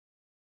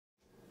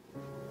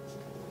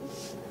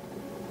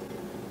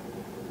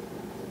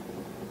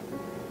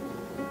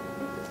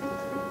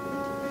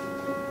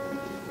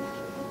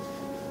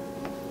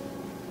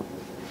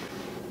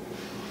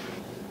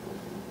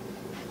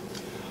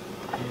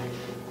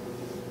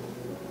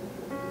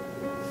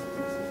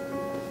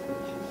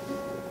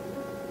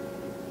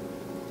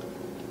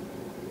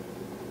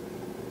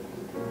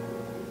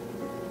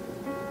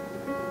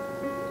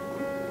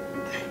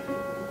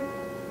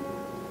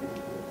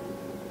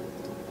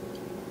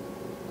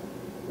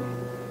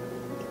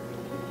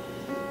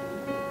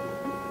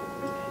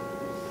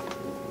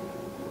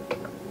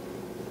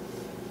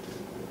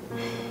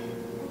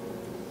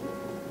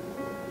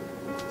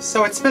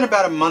So it's been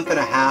about a month and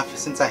a half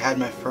since I had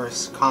my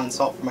first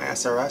consult for my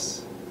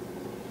SRS.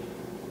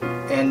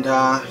 And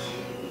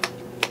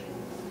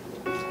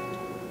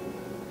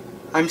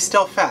I'm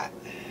still fat.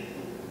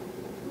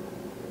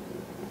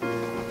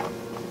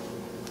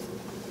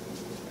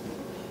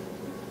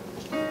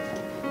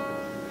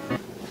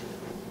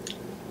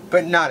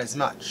 But not as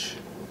much.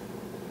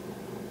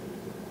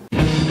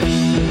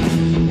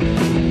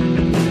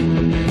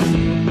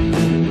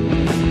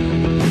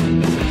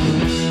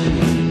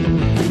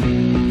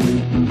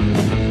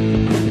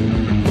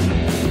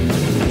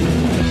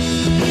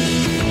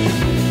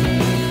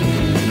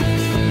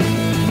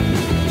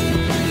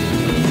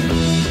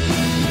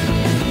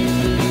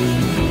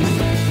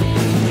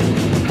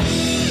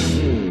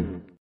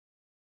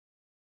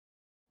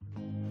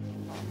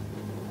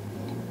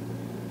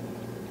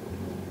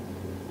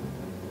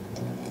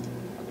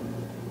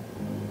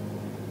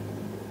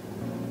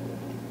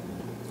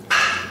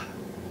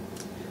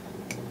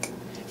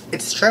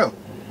 It's true.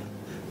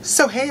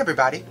 So hey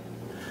everybody.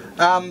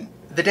 The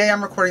day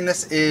I'm recording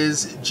this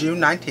is June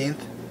 19th.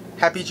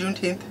 Happy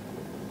Juneteenth.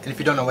 And if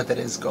you don't know what that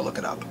is, go look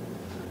it up.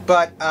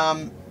 But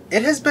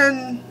it has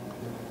been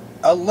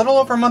a little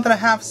over a month and a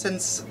half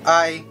since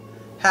I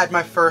had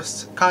my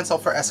first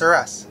consult for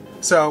SRS.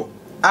 So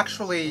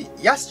actually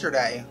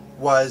yesterday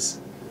was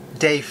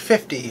day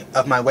 50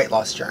 of my weight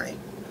loss journey.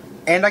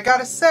 And I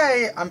gotta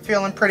say, I'm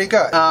feeling pretty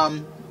good.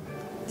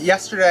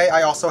 Yesterday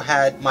I also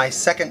had my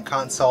second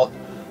consult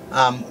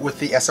with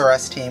the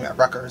SRS team at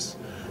Rutgers,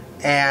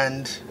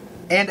 and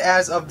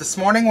as of this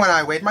morning when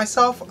I weighed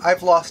myself,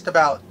 I've lost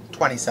about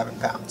 27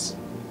 pounds.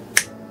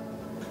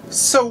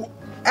 So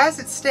as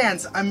it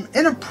stands, I'm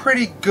in a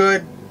pretty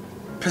good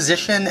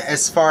position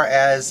as far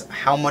as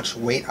how much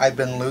weight I've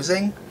been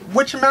losing,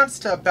 which amounts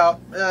to about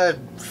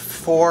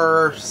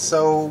 4 or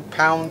so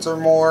pounds or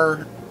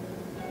more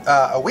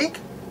a week.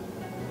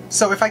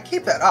 So if I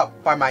keep that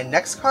up by my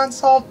next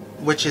consult,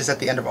 which is at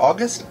the end of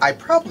August, I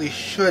probably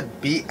should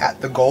be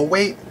at the goal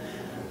weight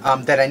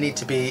that I need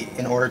to be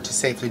in order to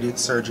safely do the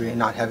surgery and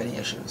not have any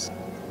issues.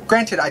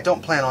 Granted, I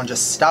don't plan on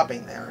just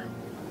stopping there,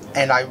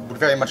 and I would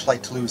very much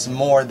like to lose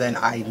more than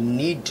I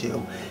need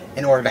to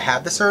in order to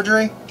have the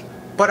surgery,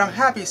 but I'm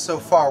happy so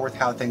far with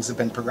how things have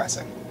been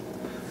progressing.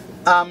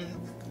 I'm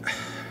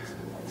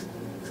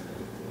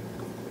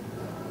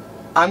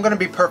going to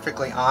be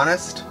perfectly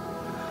honest,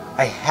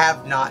 I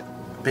have not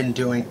been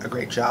doing a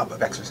great job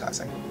of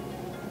exercising.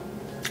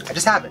 I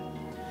just haven't.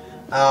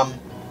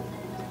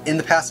 In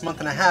the past month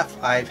and a half,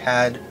 I've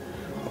had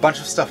a bunch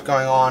of stuff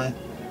going on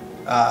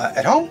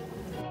at home.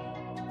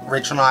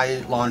 Rachel and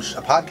I launched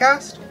a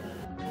podcast,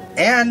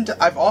 and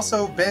I've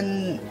also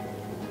been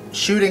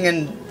shooting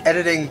and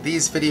editing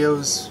these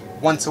videos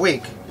once a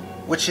week,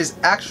 which is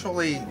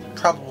actually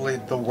probably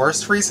the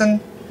worst reason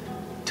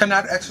to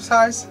not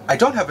exercise. I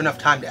don't have enough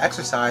time to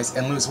exercise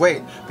and lose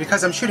weight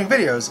because I'm shooting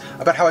videos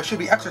about how I should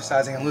be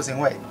exercising and losing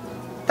weight.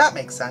 That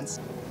makes sense,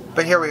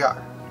 but here we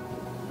are.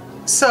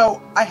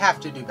 So I have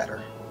to do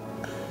better.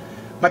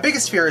 My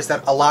biggest fear is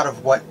that a lot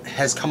of what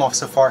has come off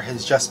so far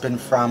has just been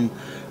from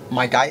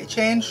my diet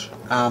change.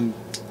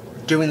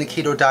 Doing the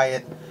keto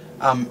diet,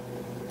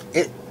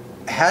 it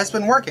has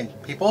been working.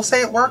 People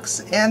say it works,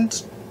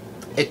 and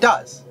it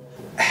does.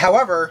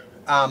 However,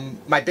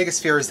 my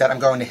biggest fear is that I'm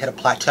going to hit a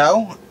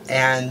plateau,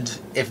 and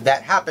if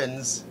that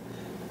happens,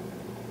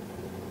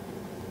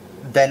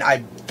 then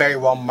I very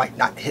well might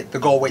not hit the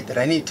goal weight that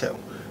I need to.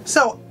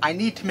 So I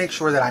need to make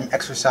sure that I'm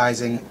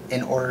exercising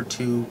in order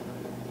to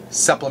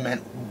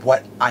supplement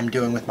what I'm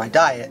doing with my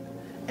diet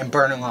and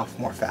burning off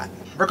more fat.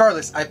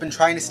 Regardless, I've been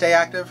trying to stay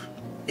active.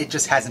 It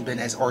just hasn't been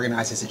as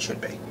organized as it should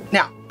be.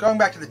 Now, going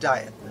back to the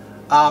diet.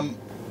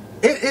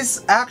 It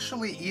is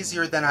actually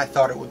easier than I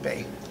thought it would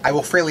be. I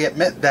will freely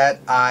admit that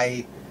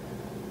I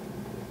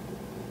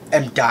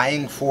am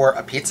dying for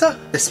a pizza.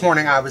 This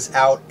morning I was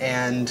out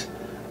and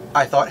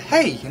I thought,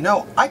 hey, you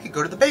know, I could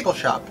go to the bagel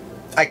shop.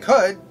 I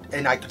could,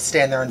 and I could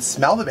stand there and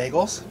smell the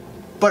bagels,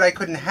 but I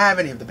couldn't have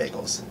any of the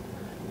bagels.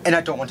 And I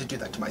don't want to do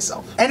that to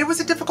myself. And it was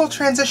a difficult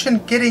transition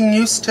getting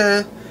used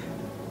to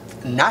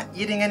not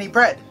eating any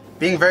bread,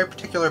 being very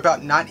particular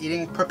about not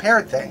eating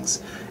prepared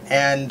things,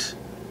 and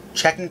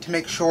checking to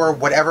make sure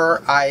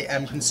whatever I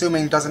am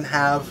consuming doesn't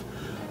have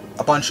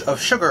a bunch of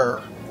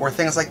sugar or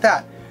things like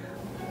that.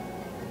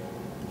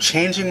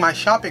 Changing my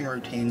shopping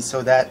routine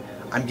so that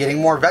I'm getting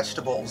more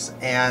vegetables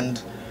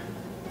and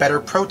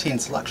better protein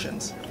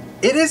selections.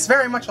 It is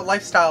very much a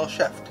lifestyle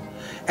shift.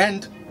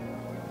 And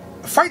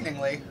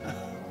frighteningly,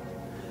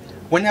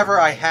 whenever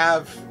I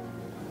have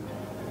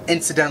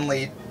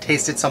incidentally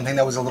tasted something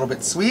that was a little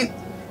bit sweet,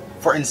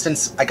 for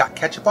instance, I got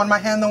ketchup on my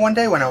hand the one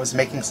day when I was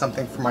making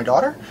something for my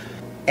daughter,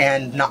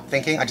 and not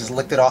thinking, I just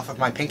licked it off of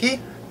my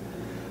pinky.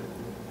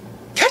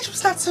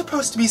 Ketchup's not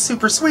supposed to be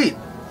super sweet,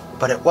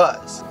 but it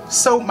was.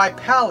 So my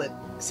palate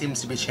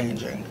seems to be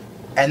changing,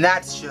 and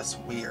that's just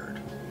weird.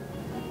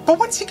 But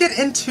once you get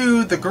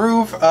into the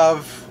groove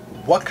of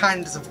what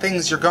kinds of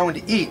things you're going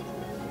to eat,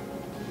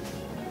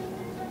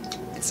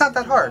 it's not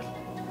that hard.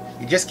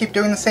 You just keep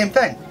doing the same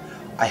thing.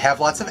 I have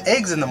lots of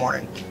eggs in the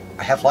morning.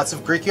 I have lots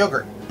of Greek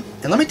yogurt.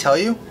 And let me tell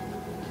you,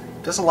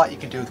 there's a lot you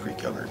can do with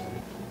Greek yogurt.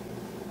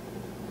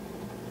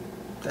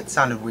 That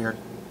sounded weird.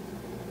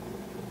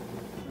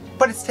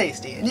 But it's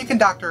tasty, and you can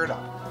doctor it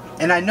up.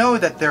 And I know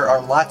that there are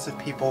lots of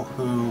people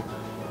who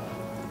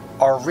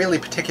are really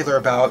particular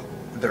about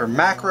their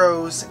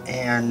macros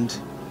and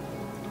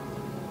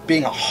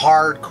being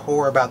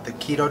hardcore about the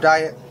keto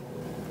diet.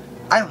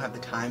 I don't have the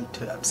time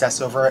to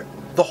obsess over it.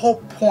 The whole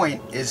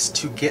point is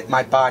to get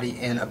my body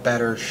in a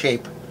better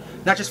shape,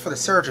 not just for the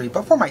surgery,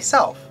 but for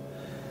myself.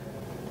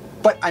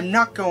 But I'm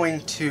not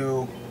going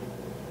to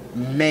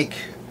make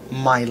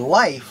my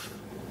life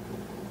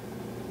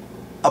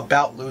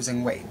about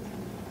losing weight.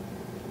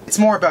 It's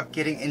more about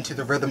getting into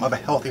the rhythm of a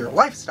healthier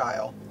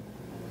lifestyle,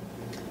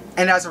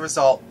 and as a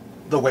result,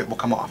 the weight will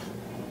come off.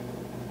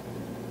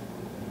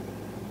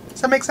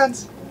 Does that make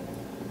sense?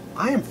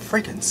 I am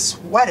freaking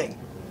sweating.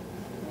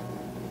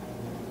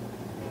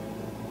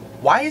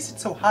 Why is it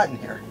so hot in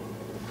here?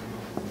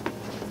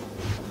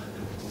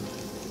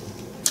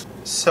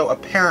 So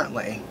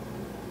apparently,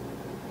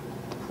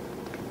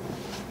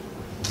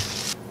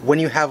 when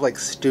you have like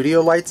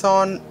studio lights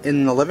on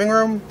in the living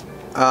room,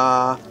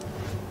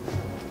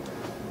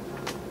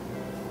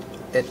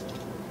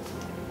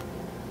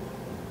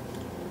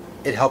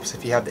 it helps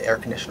if you have the air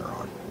conditioner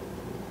on.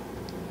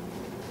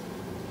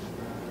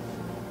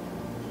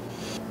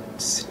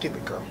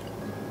 Stupid girl.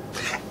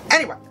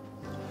 Anyway,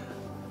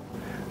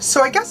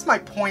 so I guess my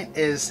point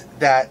is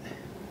that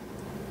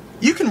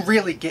you can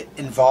really get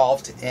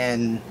involved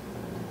in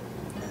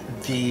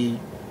the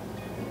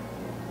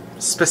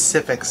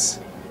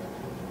specifics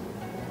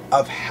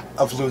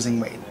of losing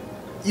weight.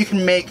 You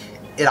can make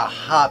it a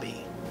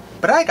hobby,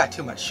 but I got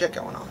too much shit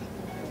going on.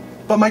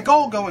 But my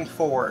goal going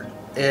forward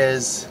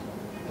is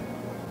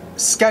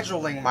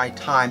scheduling my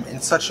time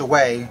in such a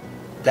way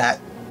that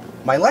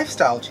my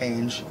lifestyle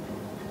change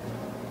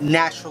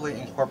naturally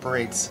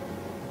incorporates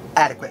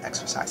adequate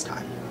exercise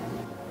time.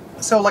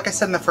 So like I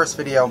said in the first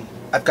video,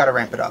 I've got to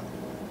ramp it up.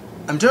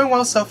 I'm doing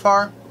well so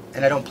far,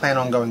 and I don't plan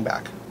on going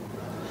back.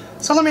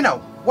 So let me know,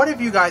 what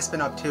have you guys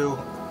been up to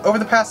over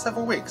the past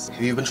several weeks?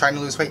 Have you been trying to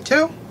lose weight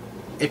too?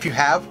 If you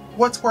have,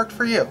 what's worked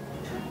for you?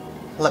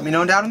 Let me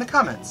know down in the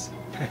comments.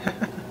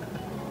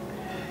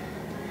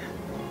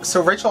 So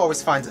Rachel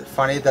always finds it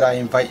funny that I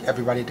invite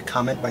everybody to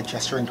comment by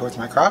gesturing towards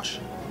my crotch.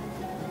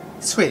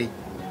 Sweetie,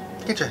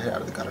 get your head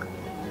out of the gutter.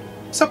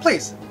 So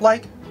please,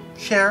 like,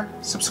 share,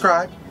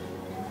 subscribe.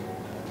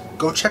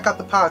 Go check out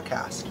the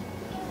podcast.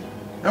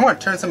 I'm going to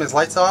turn some of these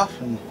lights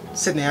off and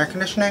sit in the air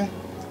conditioning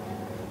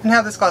and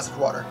have this glass of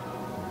water.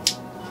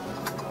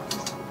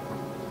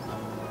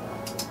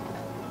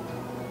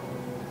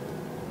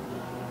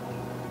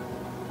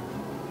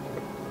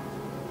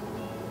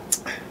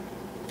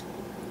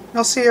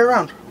 I'll see you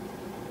around.